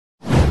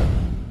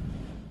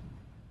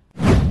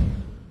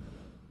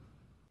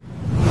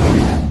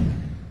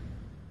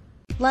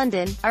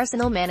London,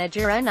 Arsenal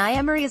manager Unai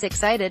Emery is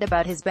excited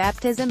about his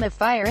baptism of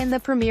fire in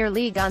the Premier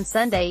League on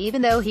Sunday, even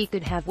though he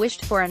could have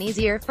wished for an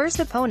easier first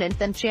opponent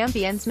than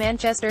champions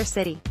Manchester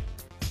City.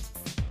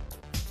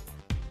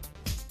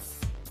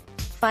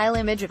 File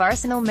image of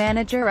Arsenal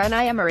manager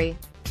Unai Emery.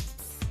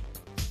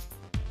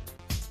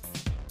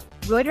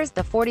 Reuters.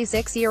 The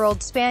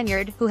 46-year-old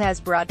Spaniard, who has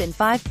brought in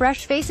 5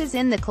 fresh faces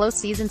in the close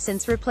season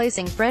since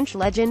replacing French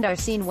legend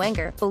Arsene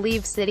Wenger,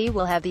 believes City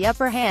will have the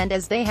upper hand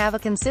as they have a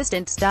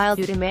consistent style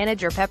due to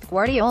manager Pep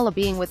Guardiola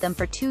being with them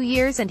for 2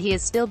 years and he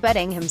is still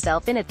betting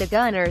himself in at the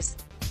Gunners.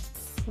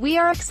 "We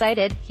are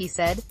excited," he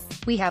said.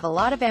 "We have a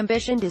lot of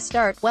ambition to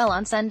start well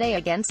on Sunday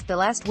against the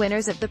last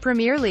winners of the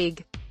Premier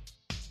League.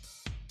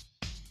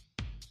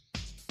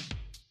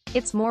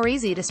 It's more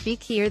easy to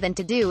speak here than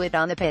to do it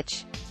on the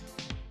pitch.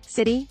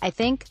 City, I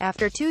think,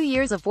 after 2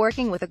 years of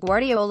working with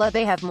Guardiola,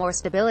 they have more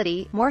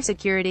stability, more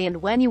security,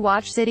 and when you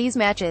watch City's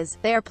matches,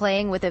 they are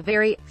playing with a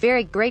very,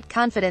 very great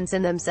confidence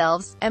in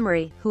themselves."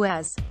 Emery, who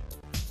has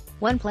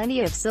won plenty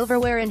of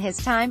silverware in his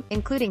time,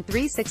 including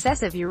 3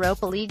 successive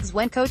Europa Leagues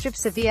when coach of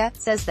Sevilla,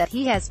 says that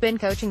he has been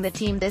coaching the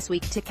team this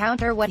week to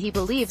counter what he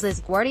believes is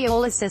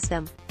Guardiola's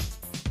system.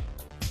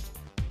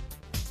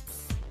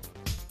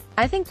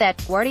 "I think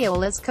that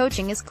Guardiola's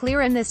coaching is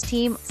clear in this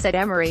team," said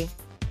Emery.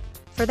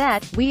 "For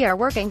that, we are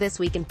working this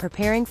week in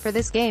preparing for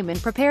this game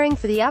and preparing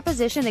for the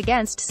opposition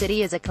against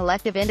City as a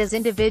collective and as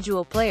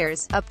individual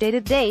players."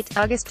 Updated date,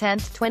 August 10,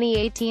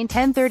 2018,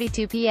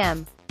 10:32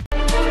 p.m.